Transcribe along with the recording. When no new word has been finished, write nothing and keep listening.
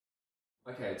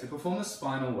Okay, to perform the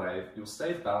spinal wave, you'll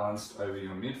stay balanced over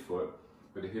your midfoot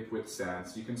with a hip width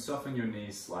stance. You can soften your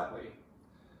knees slightly.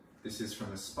 This is from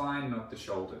the spine, not the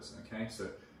shoulders, okay? So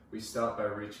we start by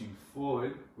reaching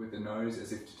forward with the nose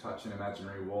as if to touch an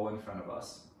imaginary wall in front of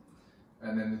us.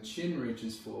 And then the chin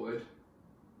reaches forward.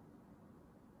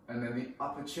 And then the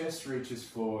upper chest reaches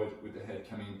forward with the head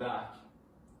coming back.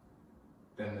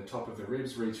 Then the top of the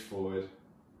ribs reach forward.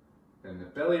 Then the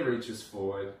belly reaches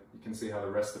forward. You can see how the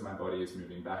rest of my body is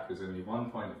moving back. There's only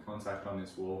one point of contact on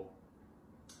this wall.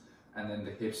 And then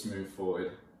the hips move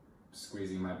forward,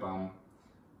 squeezing my bum.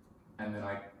 And then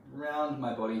I round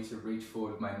my body to reach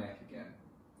forward with my neck again.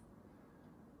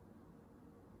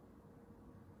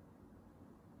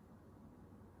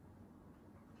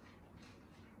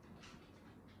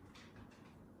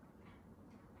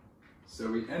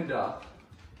 So we end up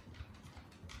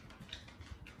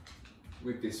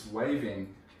with this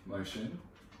waving motion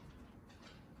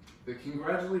that can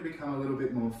gradually become a little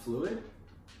bit more fluid.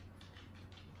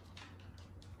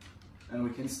 And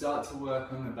we can start to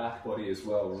work on the back body as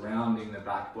well, rounding the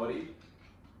back body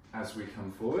as we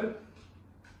come forward.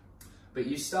 But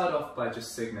you start off by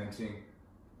just segmenting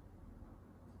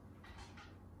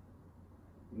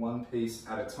one piece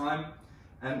at a time.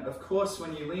 And of course,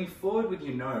 when you lean forward with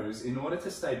your nose, in order to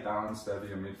stay balanced over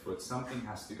your midfoot, something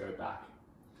has to go back.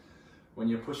 When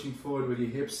you're pushing forward with your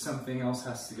hips, something else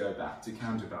has to go back to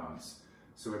counterbalance.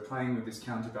 So we're playing with this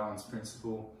counterbalance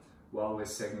principle while we're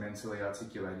segmentally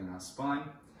articulating our spine.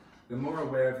 The more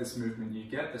aware of this movement you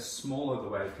get, the smaller the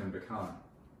wave can become.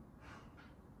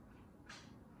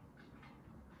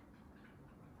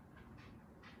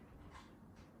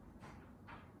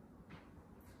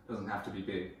 Doesn't have to be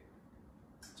big.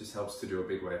 It just helps to do a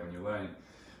big wave when you're learning.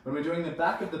 When we're doing the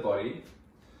back of the body,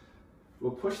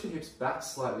 we'll push the hips back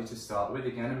slightly to start with.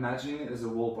 Again, imagining it as a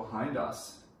wall behind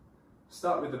us.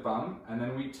 Start with the bum, and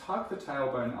then we tuck the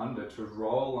tailbone under to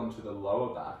roll onto the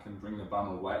lower back and bring the bum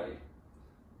away.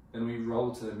 Then we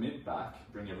roll to the mid back,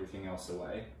 bring everything else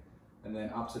away, and then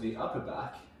up to the upper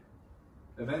back,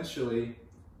 eventually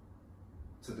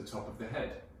to the top of the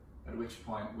head, at which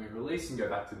point we release and go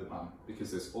back to the bum,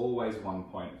 because there's always one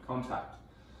point of contact.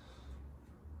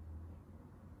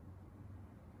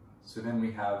 So then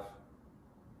we have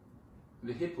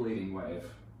the hip leading wave.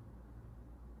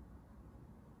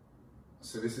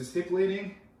 So this is hip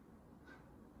leading,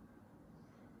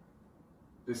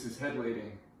 this is head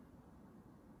leading.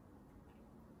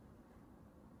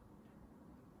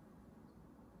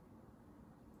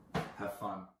 Have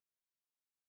fun.